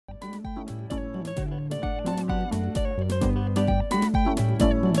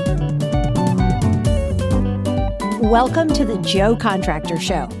Welcome to the Joe Contractor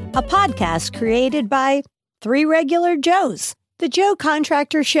Show, a podcast created by three regular Joes. The Joe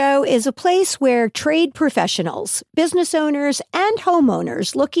Contractor Show is a place where trade professionals, business owners, and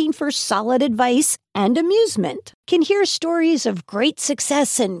homeowners looking for solid advice and amusement can hear stories of great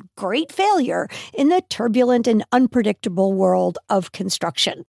success and great failure in the turbulent and unpredictable world of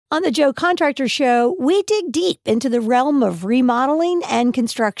construction. On the Joe Contractor Show, we dig deep into the realm of remodeling and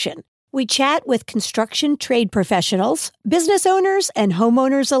construction. We chat with construction trade professionals, business owners, and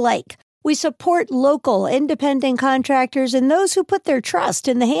homeowners alike. We support local independent contractors and those who put their trust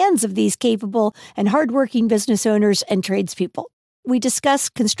in the hands of these capable and hardworking business owners and tradespeople. We discuss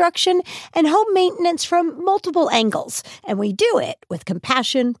construction and home maintenance from multiple angles, and we do it with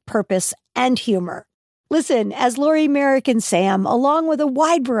compassion, purpose, and humor. Listen as Lori, Merrick, and Sam, along with a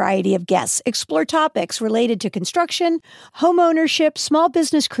wide variety of guests, explore topics related to construction, home ownership, small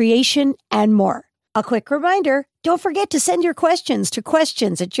business creation, and more. A quick reminder, don't forget to send your questions to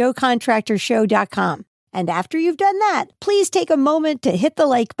questions@joecontractorshow.com. And after you've done that, please take a moment to hit the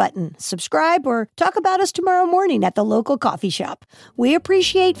like button, subscribe, or talk about us tomorrow morning at the local coffee shop. We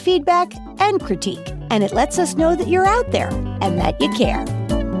appreciate feedback and critique, and it lets us know that you're out there and that you care.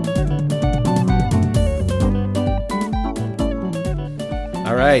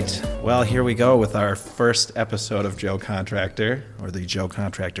 All right. Well, here we go with our first episode of Joe Contractor, or the Joe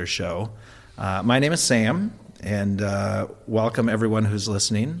Contractor Show. My name is Sam, and welcome everyone who's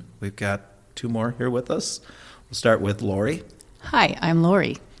listening. We've got two more here with us. We'll start with Lori. Hi, I'm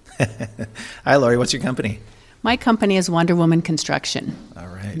Lori. Hi, Lori. What's your company? My company is Wonder Woman Construction. All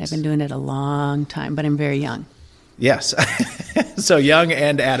right. And I've been doing it a long time, but I'm very young. Yes. So young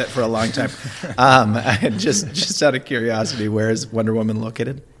and at it for a long time. Just out of curiosity, where is Wonder Woman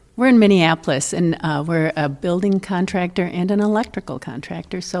located? We're in Minneapolis, and we're a building contractor and an electrical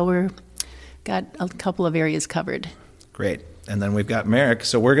contractor, so we're got a couple of areas covered. Great. And then we've got Merrick.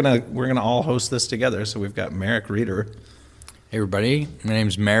 So we're gonna all host this together. So we've got Merrick Reeder. Hey everybody, my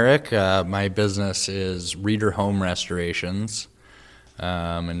name's Merrick. My business is Reeder Home Restorations,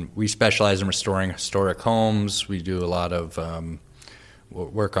 and we specialize in restoring historic homes. We do a lot of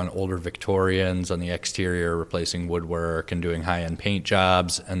work on older Victorians on the exterior, replacing woodwork and doing high-end paint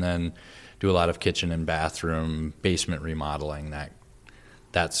jobs, and then do a lot of kitchen and bathroom, basement remodeling,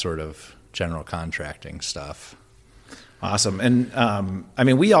 that sort of general contracting stuff. Awesome. And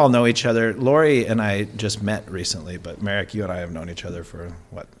we all know each other. Lori and I just met recently, but Merrick, you and I have known each other for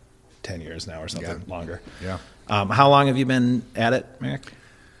 10 years now or something longer. Yeah. How long have you been at it, Merrick?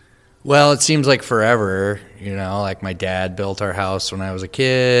 Well, it seems like forever. Like my dad built our house when I was a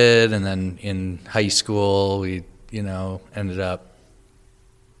kid, and then in high school we, ended up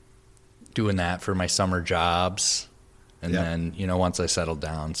doing that for my summer jobs. And then, once I settled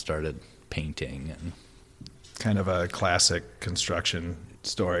down, started painting. And kind of a classic construction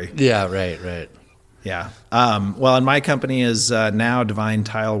story. Yeah, right. Yeah. And my company is now Divine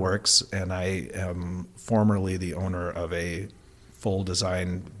Tile Works, and I am formerly the owner of a full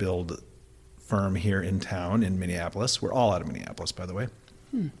design build firm here in town in Minneapolis. We're all out of Minneapolis, by the way.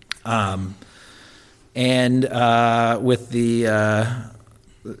 With the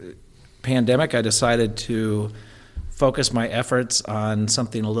pandemic, I decided to focus my efforts on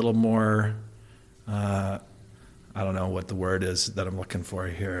something a little more, I don't know what the word is that I'm looking for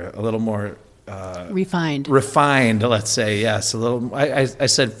here, a little more Refined, let's say, yes. A little. I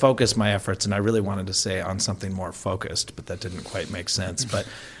said focus my efforts, and I really wanted to say on something more focused, but that didn't quite make sense. But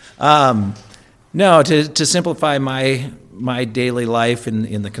no, to simplify my daily life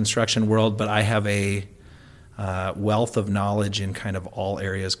in the construction world, but I have a wealth of knowledge in kind of all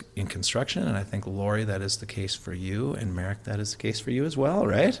areas in construction, and I think, Lori, that is the case for you, and Merrick, that is the case for you as well,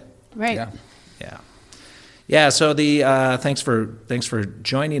 right? Right. Yeah, so thanks for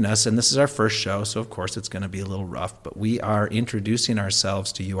joining us, and this is our first show, so of course it's going to be a little rough, but we are introducing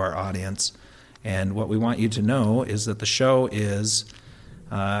ourselves to you, our audience, and what we want you to know is that the show is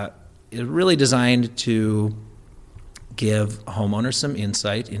really designed to give homeowners some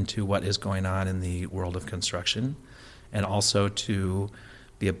insight into what is going on in the world of construction, and also to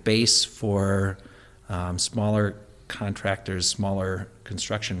be a base for smaller contractors, smaller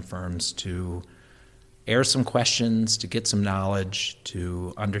construction firms to air some questions, to get some knowledge,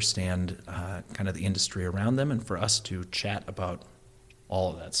 to understand kind of the industry around them, and for us to chat about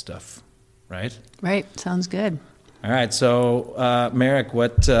all of that stuff, right? Right. Sounds good. All right. So, Merrick,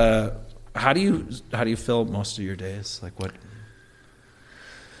 how do you fill most of your days? Like what?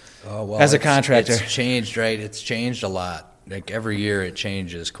 Oh, well, as a contractor, it's changed, right? It's changed a lot. Like every year, it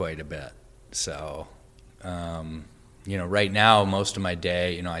changes quite a bit. So, right now, most of my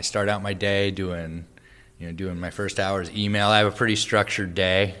day, I start out my day doing doing my first hour's email. I have a pretty structured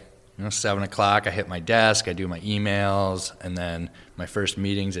day. 7 o'clock, I hit my desk, I do my emails, and then my first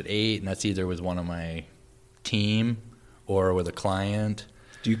meeting's at 8, and that's either with one of my team or with a client.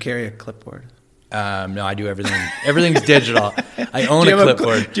 Do you carry a clipboard? No, I do everything. Everything's digial. I own a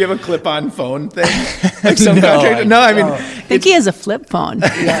clipboard. Do you have a clip-on phone thing? Like some contractor? No, I mean... I think he has a flip phone. No,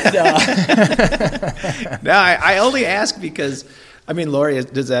 I only ask because, I mean, Lori,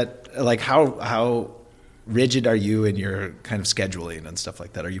 does that, like, how rigid are you in your kind of scheduling and stuff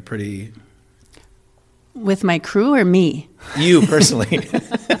like that? Are you pretty... With my crew or me? You, personally.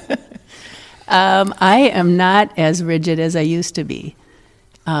 I am not as rigid as I used to be.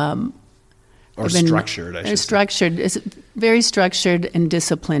 Or structured, I should say. Structured. It's very structured and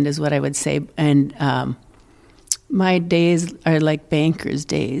disciplined is what I would say. And my days are like banker's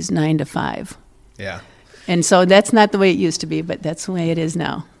days, 9 to 5. Yeah. And so that's not the way it used to be, but that's the way it is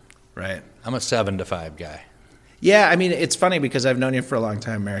now. Right. I'm a 7 to 5 guy. Yeah, I mean, it's funny because I've known you for a long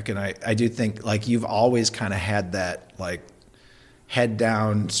time, Merrick, and I do think, like, you've always kind of had that, like, head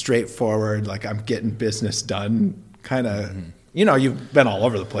down, straightforward, like, I'm getting business done kind of, you've been all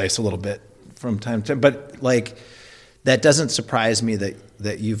over the place a little bit from time to time, but, like, that doesn't surprise me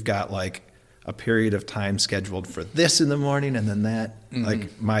that you've got, like, a period of time scheduled for this in the morning and then that. Mm-hmm.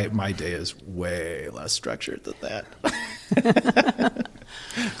 Like, my day is way less structured than that.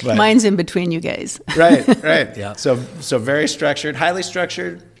 But, mine's in between you guys. Right. Yeah. So very structured, highly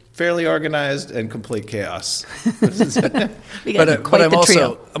structured, fairly organized, and complete chaos. But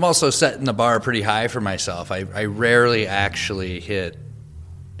I'm also setting the bar pretty high for myself. I rarely actually hit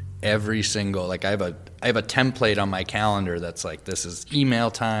every single, like, I have a template on my calendar that's like, this is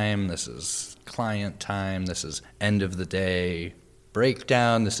email time, this is client time, this is end of the day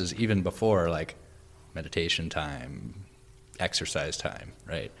breakdown, this is even before, like, meditation time, exercise time,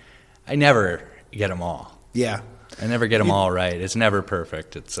 right? I never get them all. Yeah. I never get them all right. It's never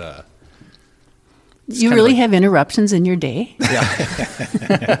perfect. It's you really have interruptions in your day? Yeah.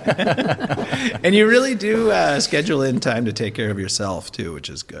 And you really do schedule in time to take care of yourself, too, which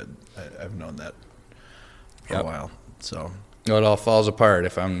is good. I've known that for a while. So it all falls apart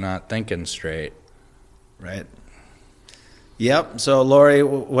if I'm not thinking straight. Right. Yep. So, Lori,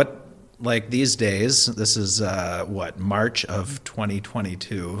 what, like, these days, this is, March of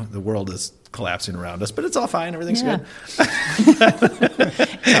 2022. The world is collapsing around us, but it's all fine. Everything's good.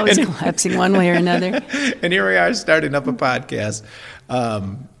 It's always collapsing one way or another. And here we are starting up a podcast,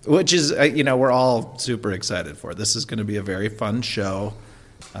 which is, we're all super excited for. This is going to be a very fun show.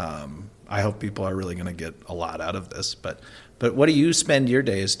 I hope people are really going to get a lot out of this. But what do you spend your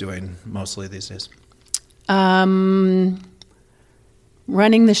days doing mostly these days? Running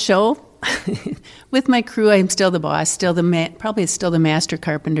the show. With my crew, I'm still the boss, probably still the master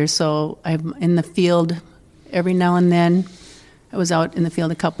carpenter, so I'm in the field every now and then. I was out in the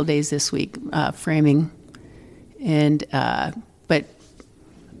field a couple days this week, framing, and but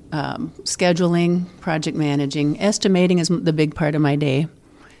scheduling, project managing, estimating is the big part of my day,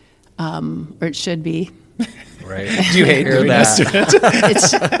 or it should be. Right. Do you hate doing that?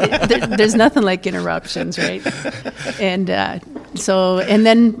 There's nothing like interruptions, right? And and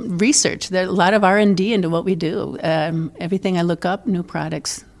then research. There's a lot of R&D into what we do. Everything I look up, new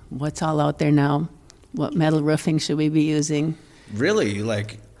products, what's all out there now, what metal roofing should we be using? Really?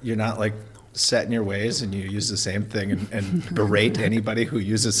 You're not like set in your ways and you use the same thing and berate anybody who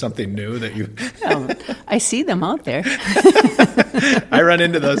uses something new that you... No, I see them out there. I run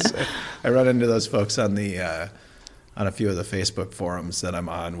into those folks on on a few of the Facebook forums that I'm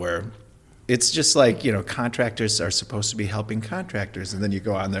on where it's just like, contractors are supposed to be helping contractors, and then you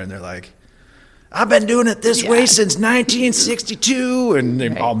go on there and they're like, I've been doing it this way since 1962, and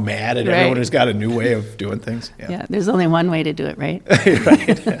they're all mad at everyone who's got a new way of doing things. Yeah, there's only one way to do it, right?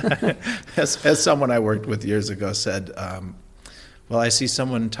 Right. As someone I worked with years ago said, well, I see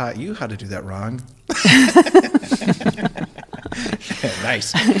someone taught you how to do that wrong.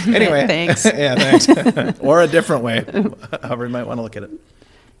 Nice. Anyway. Thanks. Yeah, thanks. Or a different way, however you might want to look at it.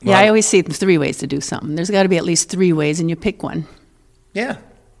 Yeah, I always see 3 ways to do something. There's got to be at least 3 ways, and you pick one. Yeah.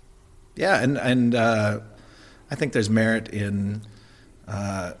 Yeah, and I think there's merit in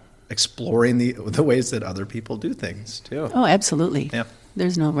exploring the ways that other people do things, too. Oh, absolutely. Yeah.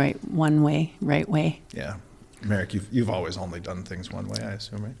 There's no right way. Yeah. Merrick, you've always only done things one way, I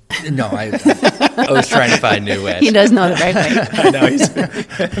assume, right? No, I was trying to find new ways. He does know the right way. I know.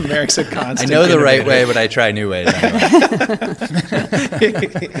 Merrick's a constant. I know the right way, but I try new ways anyway.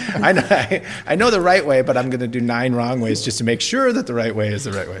 I know the right way, but I'm going to do 9 wrong ways just to make sure that the right way is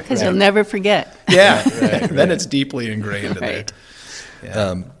the right way. Because you'll never forget. Yeah. Right. Then it's deeply ingrained in there. Right.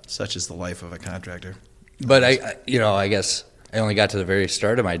 Yeah. Such is the life of a contractor. But I guess I only got to the very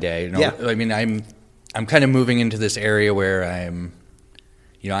start of my day. Yeah. I mean, I'm kind of moving into this area where I am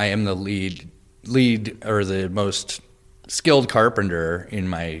the lead or the most skilled carpenter in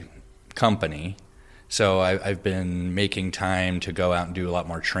my company. So I've been making time to go out and do a lot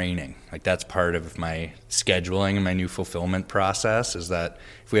more training. Like that's part of my scheduling and my new fulfillment process is that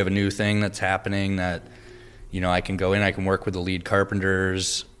if we have a new thing that's happening that, I can go in, I can work with the lead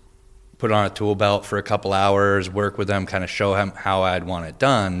carpenters, put on a tool belt for a couple hours, work with them, kind of show them how I'd want it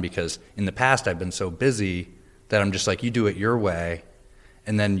done. Because in the past I've been so busy that I'm just like, you do it your way.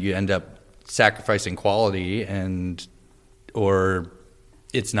 And then you end up sacrificing quality or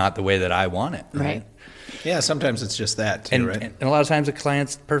it's not the way that I want it. Right. Yeah, sometimes it's just that too, right? And a lot of times the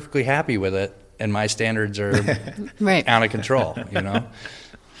client's perfectly happy with it, and my standards are Right. out of control,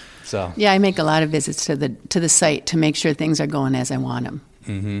 So Yeah, I make a lot of visits to the site to make sure things are going as I want them.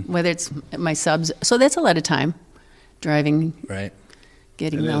 Mm-hmm. Whether it's my subs, so that's a lot of time driving, right.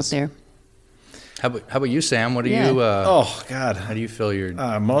 getting It out is. there. How about you, Sam? What do Yeah. you? Oh God, How do you feel your?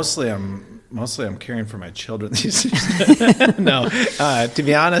 mostly I'm caring for my children these days. No, to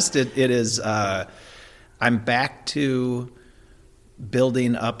be honest, it is. I'm back to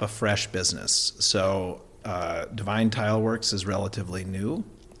building up a fresh business. So Divine Tile Works is relatively new,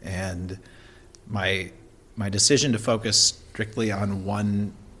 and my decision to focus strictly on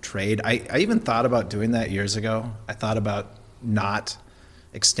one trade. I even thought about doing that years ago. I thought about not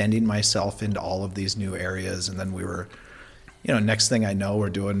extending myself into all of these new areas, and then we were, next thing I know, we're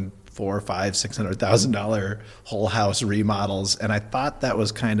doing $400,000, $500,000, $600,000 whole house remodels, and I thought that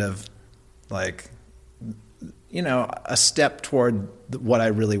was kind of like, a step toward what I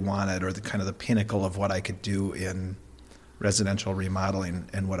really wanted, or the kind of the pinnacle of what I could do in residential remodeling.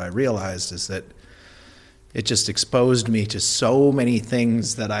 And what I realized is that it just exposed me to so many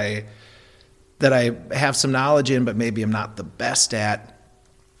things that I have some knowledge in, but maybe I'm not the best at,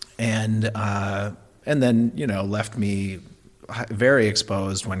 and then left me very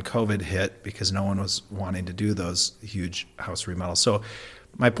exposed when COVID hit because no one was wanting to do those huge house remodels. So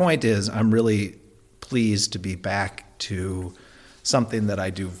my point is, I'm really pleased to be back to something that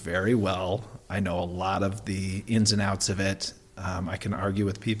I do very well. I know a lot of the ins and outs of it. I can argue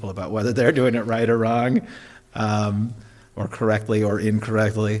with people about whether they're doing it right or wrong, or correctly or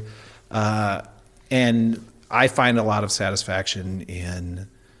incorrectly. And I find a lot of satisfaction in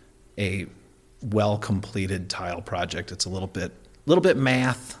a well-completed tile project. It's a little bit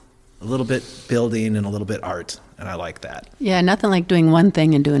math, a little bit building, and a little bit art, and I like that. Yeah, nothing like doing one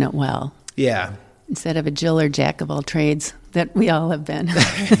thing and doing it well. Yeah. Instead of a Jill or Jack of all trades that we all have been.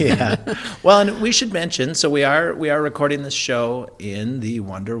 Yeah. Well, and we should mention, so we are recording this show in the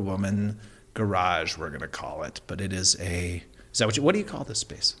Wonder Woman garage, we're going to call it, but it is what do you call this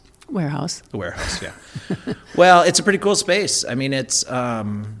space? Warehouse. The warehouse, yeah. Well, it's a pretty cool space. I mean, it's,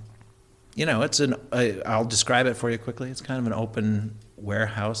 I'll describe it for you quickly. It's kind of an open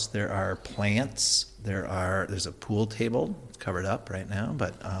warehouse. There are plants. There's a pool table covered up right now,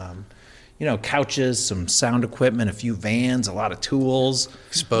 but, couches, some sound equipment, a few vans, a lot of tools.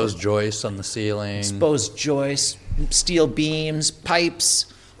 Exposed joists on the ceiling. Exposed joists, steel beams,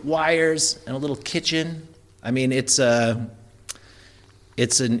 pipes, wires, and a little kitchen. I mean, it's an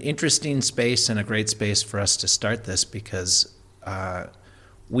interesting space and a great space for us to start this because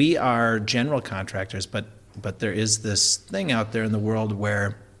we are general contractors, but there is this thing out there in the world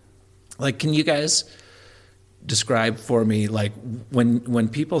where, like, can you guys describe for me, like, when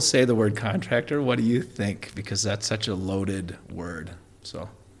people say the word contractor, what do you think? Because that's such a loaded word. So,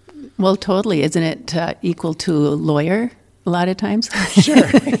 Well, totally. Isn't it equal to a lawyer a lot of times? sure.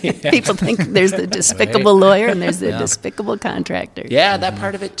 Yeah. People think there's the despicable lawyer and there's the despicable contractor. Yeah, that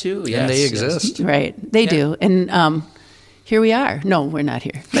part of it too. Yes, And they yes. exist. Right. They do. And here we are. No, we're not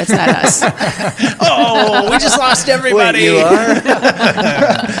here. That's not us. Oh, we just lost everybody. Wait, you are?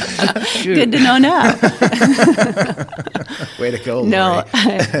 Good to know now. Way to go, No,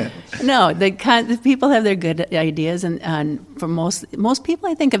 Lori. no. The people have their good ideas, and for most people,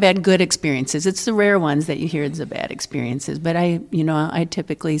 I think have had good experiences. It's the rare ones that you hear the bad experiences. But I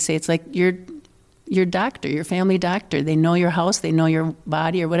typically say it's like your doctor, your family doctor. They know your house, they know your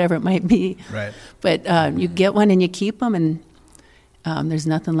body, or whatever it might be. Right. But you get one and you keep them, and there's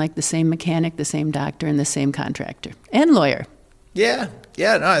nothing like the same mechanic, the same doctor, and the same contractor and lawyer. Yeah.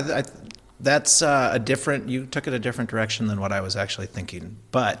 No, that's a different. You took it a different direction than what I was actually thinking.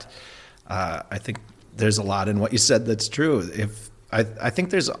 But I think there's a lot in what you said that's true. I think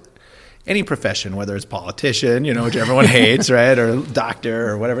there's any profession, whether it's politician, which everyone hates, right, or doctor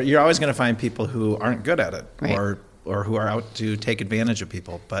or whatever, you're always going to find people who aren't good at it, right, or who are out to take advantage of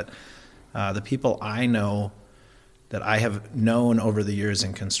people. But The people I know that I have known over the years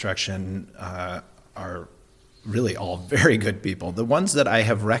in construction are really all very good people. The ones that I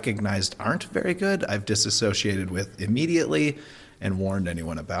have recognized aren't very good, I've disassociated with immediately and warned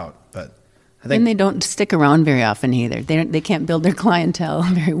anyone about. But I think, and they don't stick around very often either. They can't build their clientele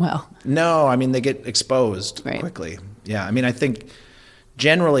very well. no, I mean, they get exposed Right. quickly. Yeah, I mean, I think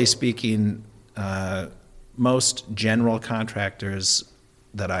generally speaking, most general contractors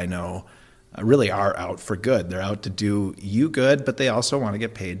that I know really are out for good. They're out to do you good, but they also want to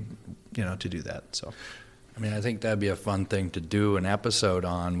get paid, to do that. So, I mean, I think that'd be a fun thing to do an episode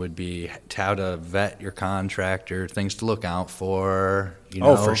on, would be how to vet your contractor, things to look out for.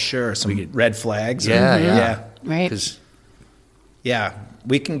 for sure, some red flags. Yeah. Right. 'Cause Yeah,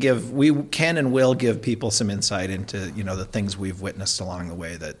 we can and will give people some insight into, the things we've witnessed along the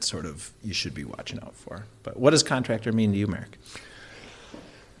way that sort of you should be watching out for. But what does contractor mean to you, Merrick?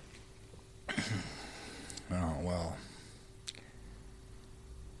 Oh, well.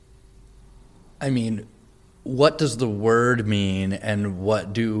 I mean, what does the word mean, and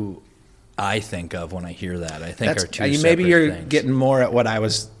what do I think of when I hear that? I think are two separate maybe you're things. getting more at what I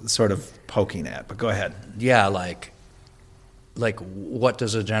was sort of poking at, but go ahead. Yeah, like what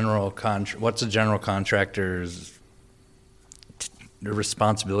does what's a general contractor's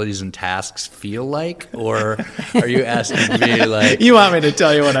responsibilities and tasks feel like? Or are you asking me like... You want me to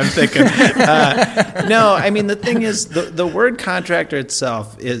tell you what I'm thinking? No, I mean, the thing is, the word contractor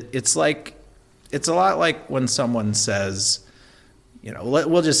itself, it's a lot like when someone says,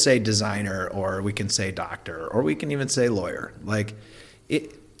 we'll just say designer, or we can say doctor, or we can even say lawyer. Like,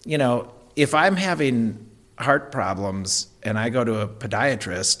 if I'm having heart problems and I go to a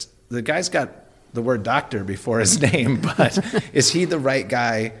podiatrist, the guy's got the word doctor before his name, but is he the right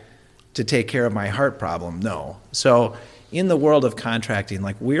guy to take care of my heart problem? No. So in the world of contracting,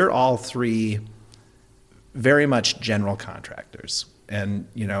 like, we're all three very much general contractors. And,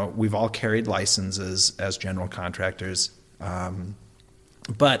 we've all carried licenses as general contractors.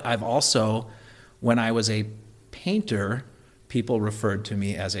 But I've also, when I was a painter, people referred to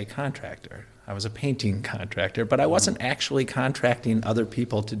me as a contractor. I was a painting contractor, but I wasn't actually contracting other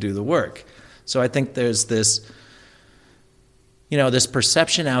people to do the work. So I think there's this, this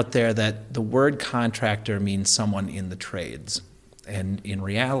perception out there that the word contractor means someone in the trades. And in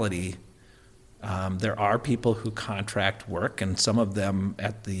reality, there are people who contract work, and some of them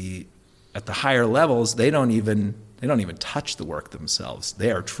at the higher levels, they don't even touch the work themselves.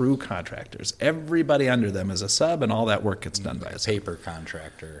 They are true contractors. Everybody under them is a sub, and all that work gets done by a sub. Paper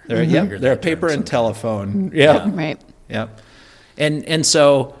contractor. They're a paper and telephone. Yeah. Right. Yeah. And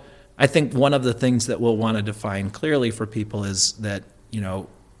so I think one of the things that we'll want to define clearly for people is that,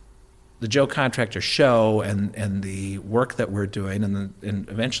 the Joe Contractor Show and the work that we're doing, and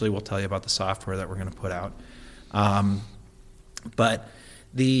eventually we'll tell you about the software that we're going to put out. But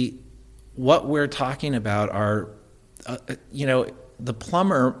what we're talking about are, the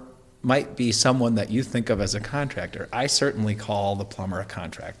plumber might be someone that you think of as a contractor. I certainly call the plumber a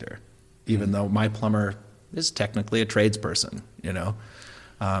contractor, even though my plumber is technically a tradesperson,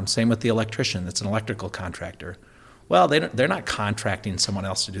 Same with the electrician. It's an electrical contractor. Well, they're not contracting someone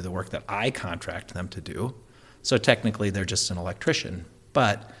else to do the work that I contract them to do. So technically, they're just an electrician.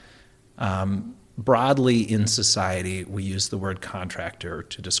 But broadly in society, we use the word contractor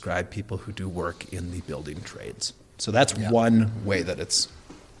to describe people who do work in the building trades. So that's one way that it's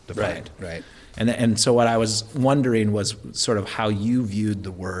defined. Right. And so what I was wondering was sort of how you viewed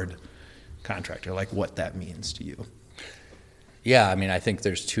the word contractor, like what that means to you. Yeah, I mean, I think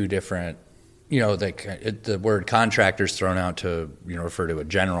there's two different, the word contractor is thrown out to, refer to a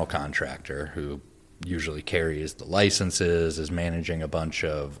general contractor who usually carries the licenses, is managing a bunch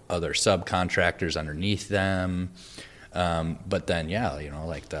of other subcontractors underneath them. But then,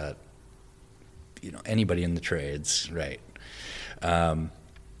 like that, anybody in the trades, right?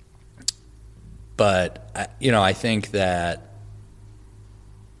 But, I think that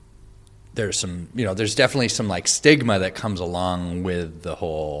there's definitely some like stigma that comes along with the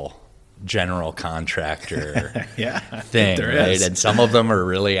whole general contractor thing, right? Is. And some of them are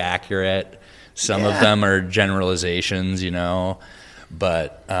really accurate. Some of them are generalizations,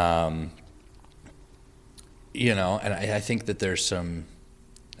 but, and I think that there's some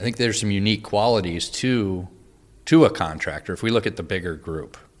unique qualities to a contractor. If we look at the bigger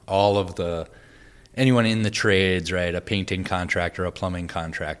group, anyone in the trades, right? A painting contractor, a plumbing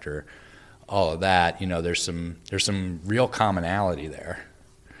contractor, all of that, there's some real commonality there.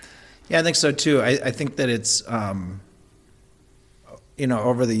 Yeah, I think so too. I think that it's, over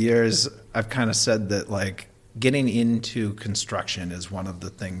the years, I've kind of said that like getting into construction is one of the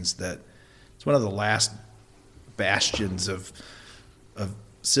things that it's one of the last bastions of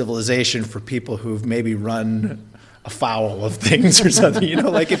civilization for people who've maybe run afoul of things or something. You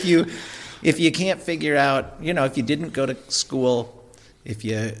know, like if you can't figure out, you know, if you didn't go to school,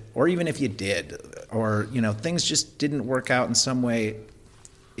 or even if you did, or, you know, things just didn't work out in some way,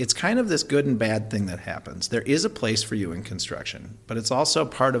 it's kind of this good and bad thing that happens. There is a place for you in construction, but it's also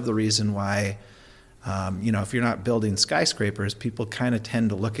part of the reason why, you know, if you're not building skyscrapers, people kind of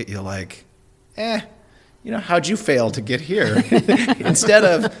tend to look at you like, you know, how'd you fail to get here? instead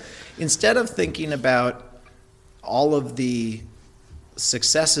of thinking about all of the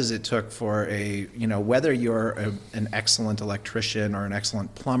successes it took for you know, whether you're an excellent electrician or an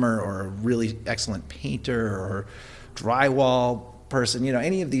excellent plumber or a really excellent painter or drywall person, you know,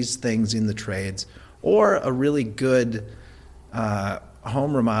 any of these things in the trades, or a really good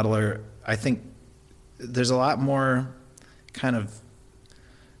home remodeler, I think there's a lot more kind of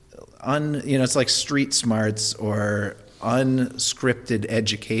you know, it's like street smarts or unscripted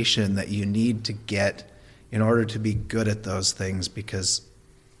education that you need to get in order to be good at those things, because,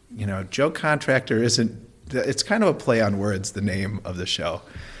 you know, Joe Contractor it's kind of a play on words, the name of the show.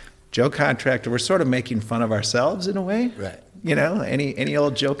 Joe Contractor, we're sort of making fun of ourselves in a way. Right. You know, any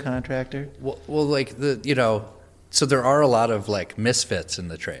old Joe Contractor. Well, like you know, so there are a lot of like misfits in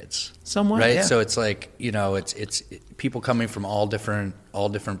the trades. Somewhat, right? yeah. So it's like, you know, it's people coming from all different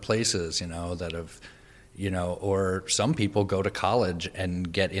places, you know, that have, you know, or some people go to college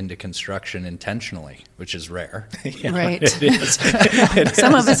and get into construction intentionally, which is rare. Yeah, Right. It is.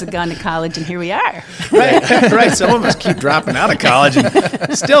 Some of us have gone to college, and here we are. Right. Some of us keep dropping out of college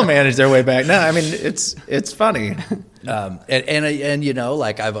and still manage their way back. No, I mean, it's funny. And you know,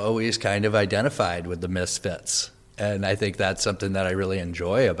 like I've always kind of identified with the misfits, and I think that's something that I really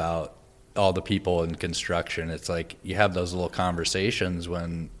enjoy about all the people in construction. It's like you have those little conversations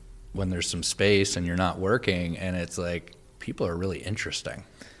when there's some space and you're not working, and it's like people are really interesting.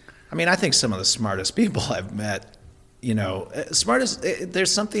 I mean, I think some of the smartest people I've met, you know,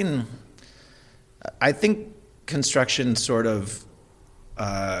 there's something, I think construction sort of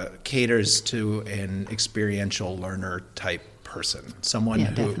caters to an experiential learner type person, someone Yeah,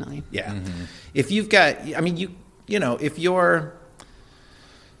 who, definitely. yeah. Mm-hmm. If you've got, I mean, you know, if you're,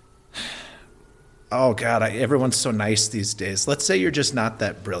 oh God, everyone's so nice these days. Let's say you're just not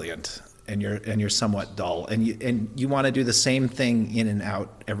that brilliant, and you're somewhat dull, and you want to do the same thing in and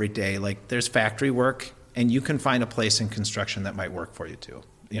out every day. Like there's factory work, and you can find a place in construction that might work for you too.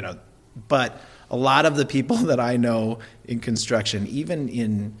 You know, but a lot of the people that I know in construction, even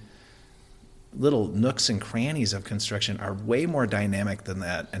in little nooks and crannies of construction, are way more dynamic than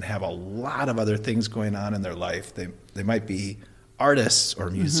that and have a lot of other things going on in their life. They might be artists or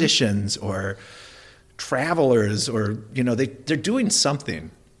musicians or travelers, or, you know, they're doing something,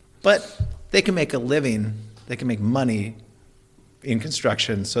 but they can make a living, they can make money in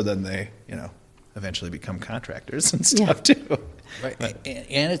construction, so then they, you know, eventually become contractors and stuff too. Right.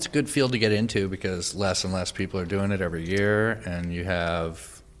 And it's a good field to get into because less and less people are doing it every year, and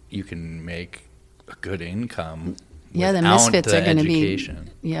you can make a good income. Yeah, the without misfits the are going to education.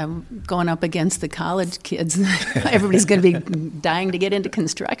 be going up against the college kids. Everybody's going to be dying to get into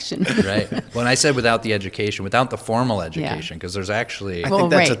construction. Right. When I said without the education, without the formal education, because there's actually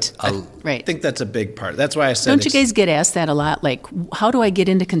Right. I think that's a big part. That's why I said. Don't you guys get asked that a lot? Like, how do I get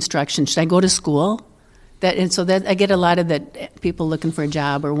into construction? Should I go to school? So I get a lot of that people looking for a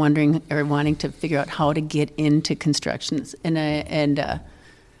job or wondering or wanting to figure out how to get into construction, and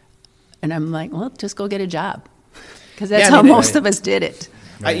I'm like, well, just go get a job. Because that's how most of us did it.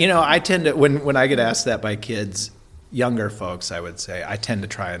 I tend to, when I get asked that by kids, younger folks, I would say, I tend to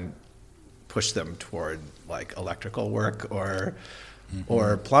try and push them toward like electrical work or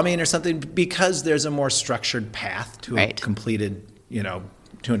plumbing or something, because there's a more structured path to a completed, you know,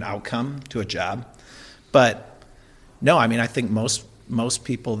 to an outcome, to a job. But no, I mean, I think most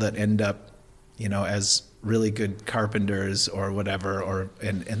people that end up, you know, as really good carpenters or whatever,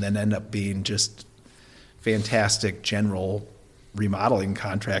 and then end up being just fantastic general remodeling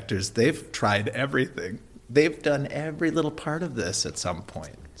contractors, they've tried everything. They've done every little part of this at some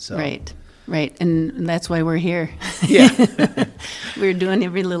point. So Right, and that's why we're here. Yeah. We're doing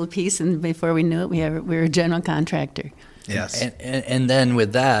every little piece, and before we knew it, we were a general contractor. Yes. And then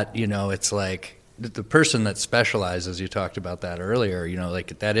with that, you know, it's like the person that specializes, you talked about that earlier, you know,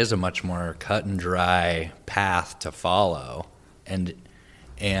 like that is a much more cut and dry path to follow. And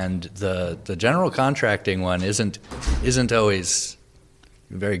the general contracting one isn't always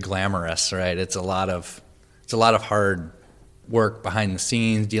very glamorous, right? It's a lot of hard work behind the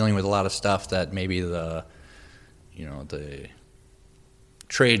scenes, dealing with a lot of stuff that maybe the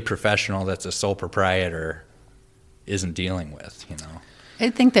trade professional that's a sole proprietor isn't dealing with, I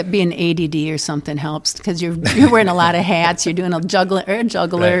think that being ADD or something helps because you're wearing a lot of hats. You're doing a juggler.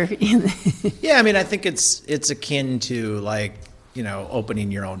 Right. Yeah, I mean, I think it's akin to like,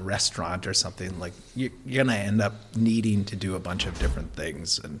 opening your own restaurant or something. Like you're going to end up needing to do a bunch of different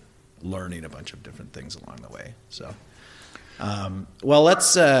things and learning a bunch of different things along the way. So, well,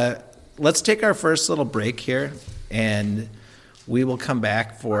 let's take our first little break here, and we will come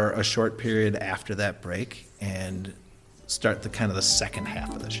back for a short period after that break and start the second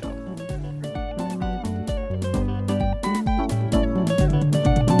half of the show.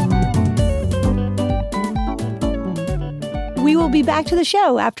 We will be back to the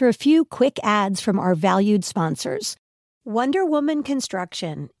show after a few quick ads from our valued sponsors. Wonder Woman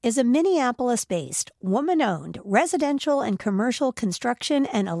Construction is a Minneapolis-based, woman-owned residential and commercial construction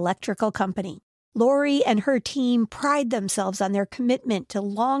and electrical company. Lori and her team pride themselves on their commitment to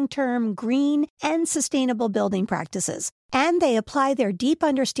long-term green and sustainable building practices, and they apply their deep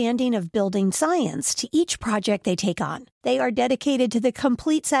understanding of building science to each project they take on. They are dedicated to the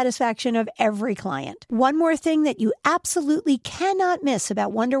complete satisfaction of every client. One more thing that you absolutely cannot miss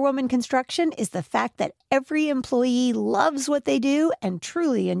about Wonder Woman Construction is the fact that every employee loves what they do and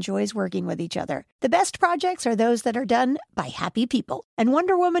truly enjoys working with each other. The best projects are those that are done by happy people, and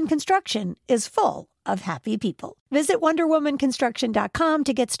Wonder Woman Construction is full of happy people. Visit wonderwomanconstruction.com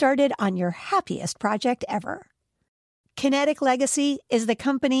to get started on your happiest project ever. Kinetic Legacy is the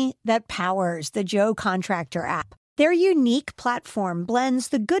company that powers the Joe Contractor app. Their unique platform blends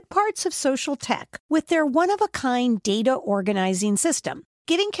the good parts of social tech with their one-of-a-kind data organizing system,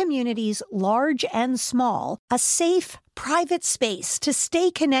 giving communities large and small a safe, private space to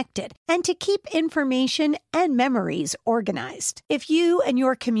stay connected and to keep information and memories organized. If you and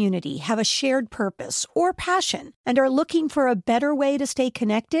your community have a shared purpose or passion and are looking for a better way to stay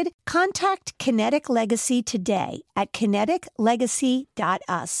connected, contact Kinetic Legacy today at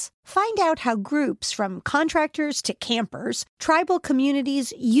kineticlegacy.us. Find out how groups from contractors to campers, tribal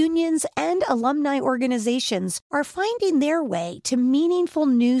communities, unions, and alumni organizations are finding their way to meaningful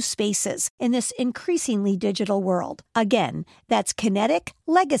new spaces in this increasingly digital world. Again, that's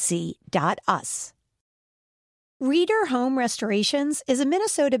kineticlegacy.us. Reeder Home Restorations is a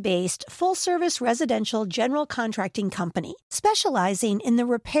Minnesota-based full-service residential general contracting company specializing in the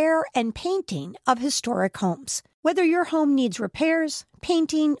repair and painting of historic homes. Whether your home needs repairs,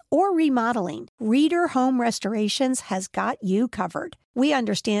 painting, or remodeling, Reeder Home Restorations has got you covered. We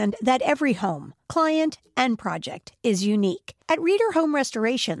understand that every home, client, and project is unique. At Reeder Home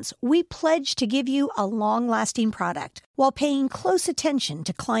Restorations, we pledge to give you a long-lasting product while paying close attention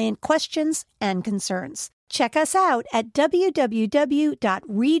to client questions and concerns. Check us out at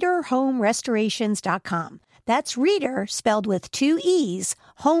www.reederhomerestorations.com. That's Reeder, spelled with 2 E's,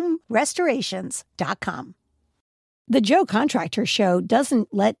 homerestorations.com. The Joe Contractor Show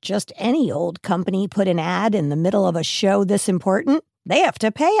doesn't let just any old company put an ad in the middle of a show this important. They have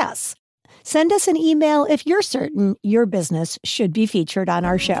to pay us. Send us an email if you're certain your business should be featured on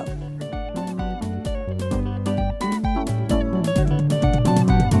our show.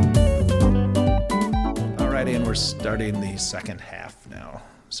 And we're starting the second half now.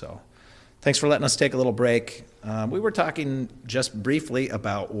 So thanks for letting us take a little break. We were talking just briefly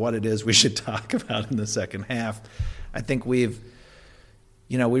about what it is we should talk about in the second half. I think we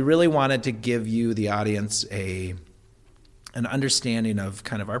really wanted to give you, the audience, an understanding of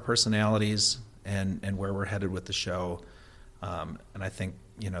kind of our personalities and where we're headed with the show. And I think,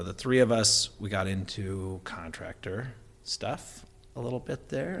 the three of us, we got into contractor stuff a little bit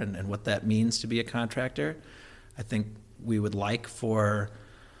there and what that means to be a contractor. I think we would like for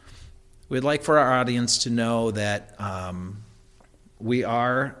our audience to know that we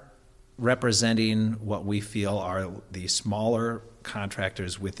are representing what we feel are the smaller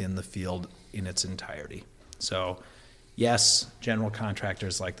contractors within the field in its entirety. So, yes, general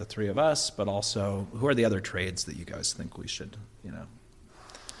contractors like the three of us, but also who are the other trades that you guys think we should,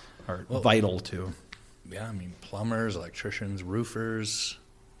 are vital to? Yeah, plumbers, electricians, roofers.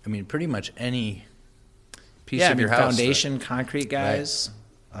 Pretty much any piece of your house. Foundation, concrete guys,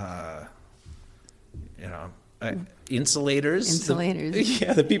 right. Insulators.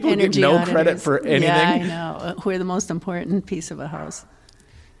 Yeah, the people who get no auditors. Credit for anything. Yeah, I know. We're the most important piece of a house.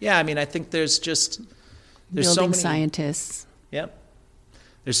 Yeah, I think there's building so many scientists. Yep.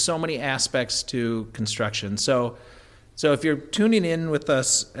 There's so many aspects to construction. So if you're tuning in with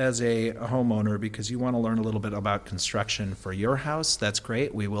us as a homeowner because you want to learn a little bit about construction for your house, that's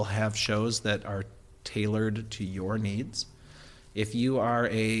great. We will have shows that are tailored to your needs. If you are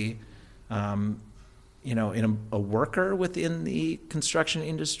a in a worker within the construction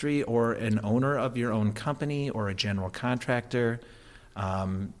industry, or an owner of your own company, or a general contractor.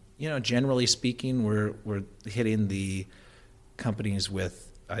 Generally speaking, we're hitting the companies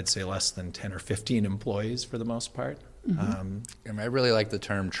with, I'd say, less than 10 or 15 employees for the most part. I really like the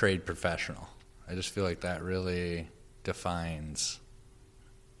term trade professional. I just feel like that really defines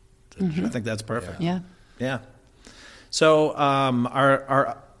the I think that's perfect. Yeah. So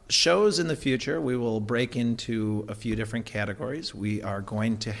our shows in the future, we will break into a few different categories. We are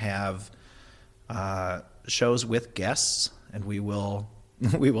going to have shows with guests, and we will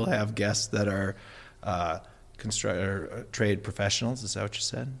have guests that are trade professionals. Is that what you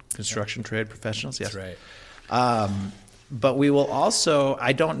said? Construction trade professionals? Yes. That's right. But we will also,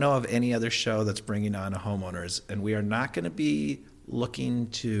 I don't know of any other show that's bringing on homeowners, and we are not going to be looking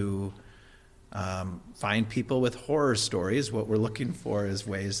to find people with horror stories. What we're looking for is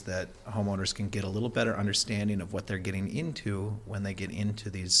ways that homeowners can get a little better understanding of what they're getting into when they get into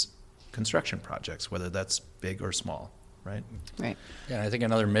these construction projects, whether that's big or small, right? Right. Yeah, I think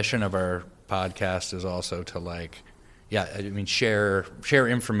another mission of our podcast is also to share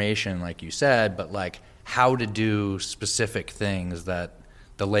information, like you said, but how to do specific things that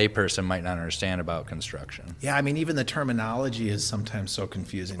the layperson might not understand about construction. Yeah, even the terminology is sometimes so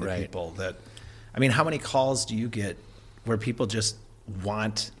confusing to people that, how many calls do you get where people just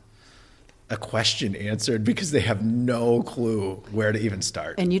want a question answered because they have no clue where to even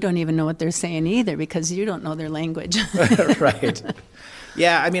start? And you don't even know what they're saying either because you don't know their language. Right.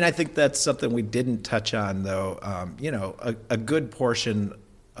 Yeah, I think that's something we didn't touch on, though. A good portion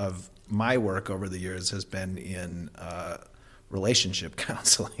of my work over the years has been in relationship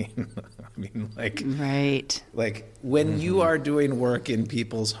counseling. Right. When you are doing work in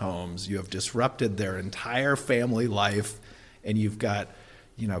people's homes, you have disrupted their entire family life, and you've got,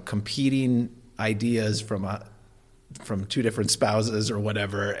 competing ideas from two different spouses or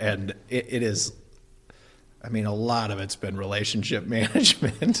whatever, and it is. A lot of it's been relationship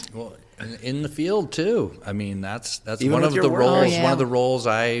management. Well, in the field too. That's Even one of with the your work. roles. Oh, yeah. One of the roles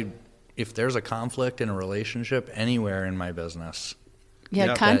if there's a conflict in a relationship anywhere in my business. Yeah,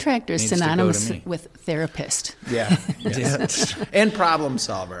 Yep. contractor is That needs to go to synonymous me. with therapist. Yeah. And problem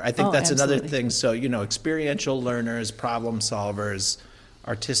solver. I think Oh, that's another absolutely. thing. So, experiential learners, problem solvers,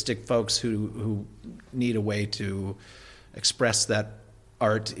 artistic folks who need a way to express that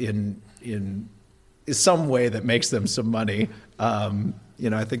art in some way that makes them some money.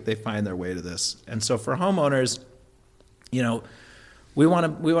 I think they find their way to this. And so for homeowners, we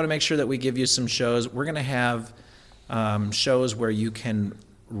want to make sure that we give you some shows. We're going to have shows where you can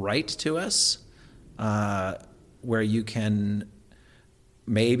write to us, where you can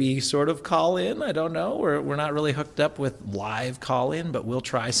maybe sort of call in. I don't know. We're not really hooked up with live call in, but we'll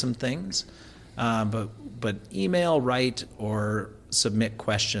try some things. But email, write, or submit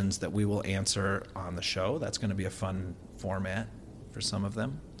questions that we will answer on the show. That's going to be a fun format for some of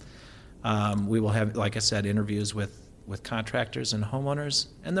them. We will have, like I said, interviews with contractors and homeowners,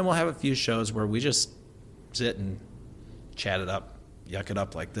 and then we'll have a few shows where we just sit and chat it up, yuck it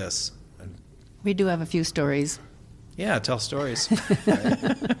up like this. And We do have a few stories. yeah, tell stories.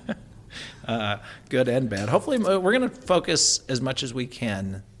 Good and bad. Hopefully, we're going to focus as much as we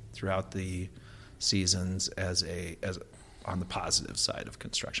can throughout the seasons as on the positive side of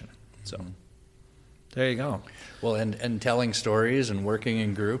construction. So there you go. Well, and telling stories and working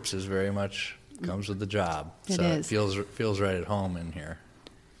in groups is very much comes with the job. It So is. it feels right at home in here.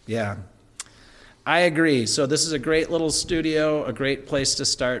 Yeah, I agree. So this is a great little studio, a great place to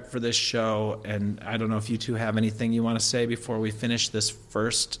start for this show. And I don't know if you two have anything you want to say before we finish this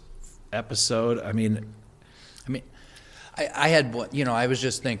first episode. I had I was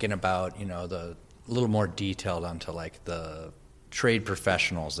just thinking about the little more detailed onto the trade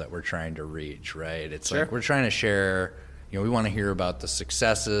professionals that we're trying to reach, right? It's Sure. we're trying to share, we want to hear about the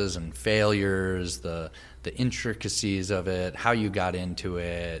successes and failures, the intricacies of it, how you got into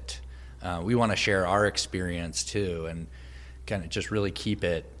it. We want to share our experience too, and kind of just really keep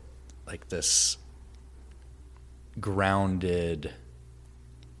it like this grounded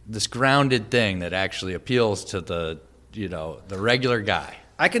thing that actually appeals to the regular guy.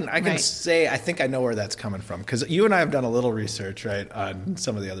 I can Right. say I think I know where that's coming from, because you and I have done a little research, right, on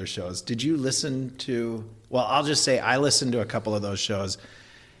some of the other shows. Did you listen to? Well, I'll just say I listened to a couple of those shows,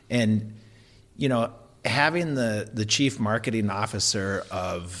 and having the chief marketing officer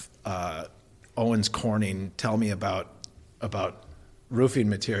of Owens Corning tell me about roofing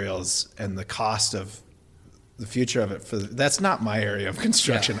materials and the cost of the future of it. That's not my area of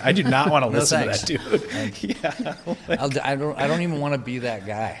construction. I do not want to listen to that dude. I don't even want to be that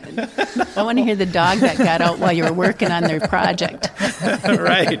guy. I want to hear the dog that got out while you were working on their project.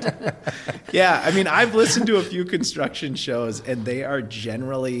 Right. Yeah, I mean, I've listened to a few construction shows, and they are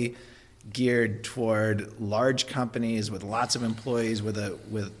generally geared toward large companies with lots of employees,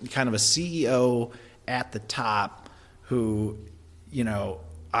 with kind of a CEO at the top who,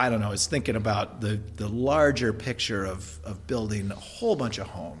 I don't know, is thinking about the larger picture of building a whole bunch of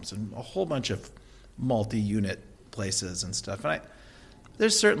homes and a whole bunch of multi-unit places and stuff. And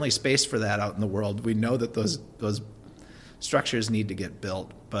there's certainly space for that out in the world. We know that those structures need to get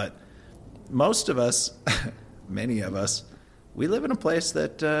built, but most of us, many of us, we live in a place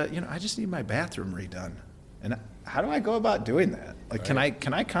that I just need my bathroom redone. And how do I go about doing that? Like, right.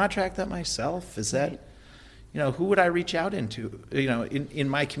 Can I contract that myself? Is that who would I reach out into? In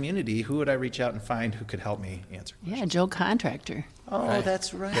my community, who would I reach out and find who could help me answer questions? Yeah, Joe Contractor. Oh, right.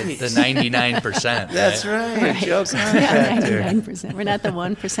 That's right. The 99%. That's right. Joe Contractor. Yeah, 99%. We're not the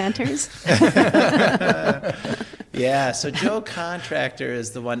 1%ers. Yeah, so Joe Contractor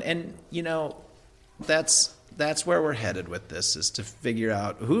is the one. And, that's where we're headed with this, is to figure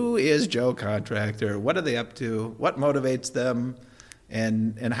out who is Joe Contractor, what are they up to, what motivates them,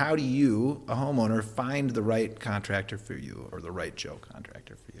 and how do you, a homeowner, find the right contractor for you, or the right Joe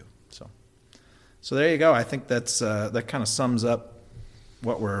Contractor for you. So there you go. I think that kind of sums up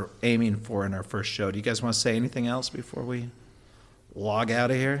what we're aiming for in our first show. Do you guys want to say anything else before we log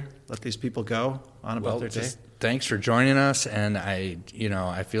out of here? Let these people go on about their day? Thanks for joining us, and I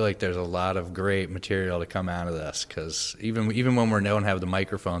feel like there's a lot of great material to come out of this, because even when we don't have the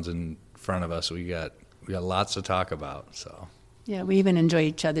microphones in front of us, we got lots to talk about. So. Yeah, we even enjoy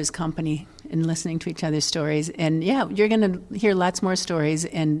each other's company and listening to each other's stories. And yeah, you're going to hear lots more stories.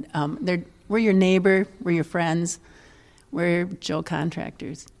 And we're your neighbor, we're your friends, we're Joe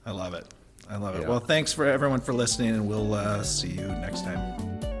Contractors. I love it. Yeah. Well, thanks for everyone for listening, and we'll see you next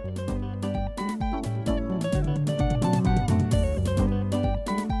time.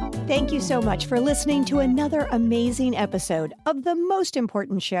 Thank you so much for listening to another amazing episode of the most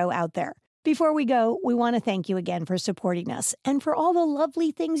important show out there. Before we go, we want to thank you again for supporting us and for all the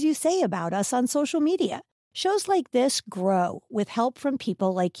lovely things you say about us on social media. Shows like this grow with help from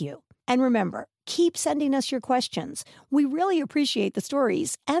people like you. And remember, keep sending us your questions. We really appreciate the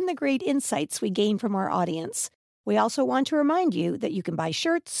stories and the great insights we gain from our audience. We also want to remind you that you can buy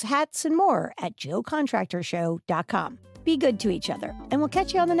shirts, hats, and more at joecontractorshow.com. Be good to each other, and we'll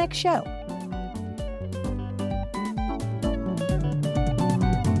catch you on the next show.